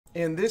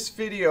In this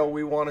video,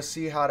 we want to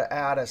see how to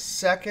add a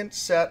second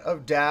set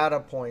of data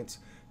points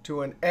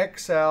to an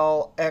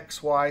Excel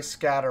XY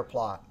scatter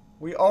plot.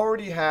 We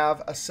already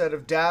have a set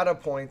of data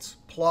points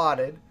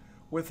plotted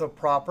with a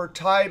proper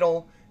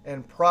title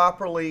and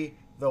properly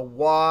the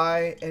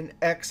Y and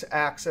X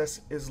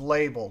axis is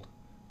labeled.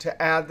 To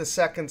add the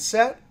second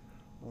set,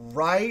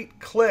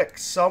 right-click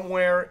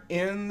somewhere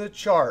in the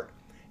chart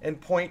and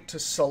point to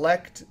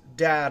Select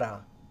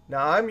Data.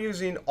 Now, I'm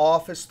using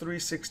Office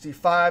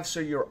 365, so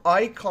your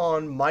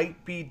icon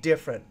might be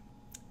different.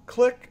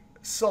 Click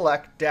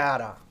Select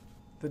Data.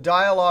 The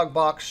dialog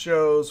box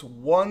shows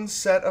one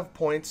set of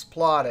points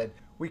plotted.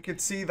 We could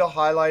see the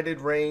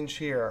highlighted range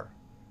here.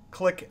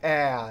 Click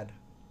Add.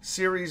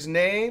 Series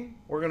name,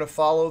 we're going to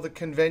follow the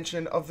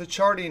convention of the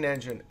charting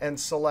engine and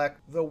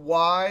select the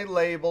Y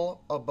label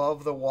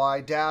above the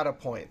Y data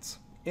points.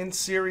 In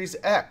Series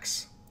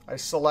X, I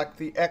select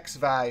the X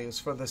values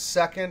for the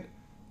second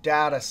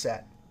data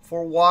set.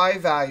 For Y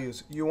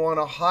values, you want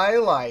to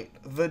highlight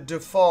the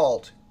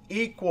default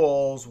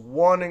equals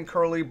 1 in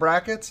curly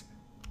brackets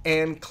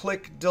and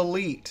click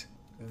Delete.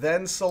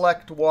 Then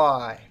select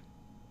Y.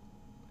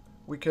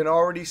 We can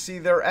already see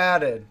they're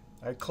added.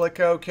 I click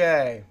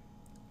OK.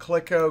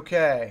 Click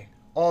OK.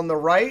 On the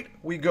right,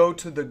 we go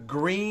to the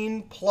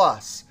green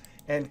plus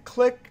and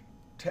click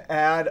to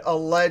add a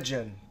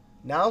legend.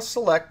 Now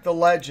select the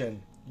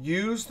legend.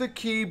 Use the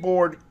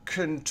keyboard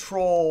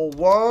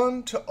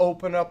Control-1 to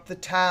open up the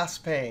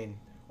task pane.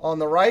 On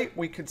the right,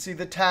 we can see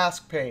the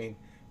task pane.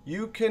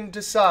 You can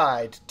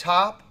decide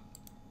top,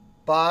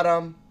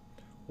 bottom,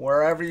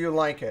 wherever you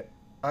like it.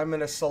 I'm going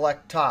to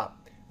select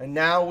top. And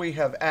now we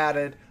have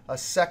added a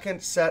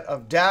second set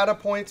of data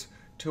points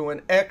to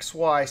an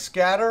XY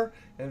scatter,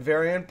 and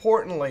very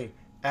importantly,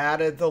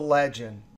 added the legend.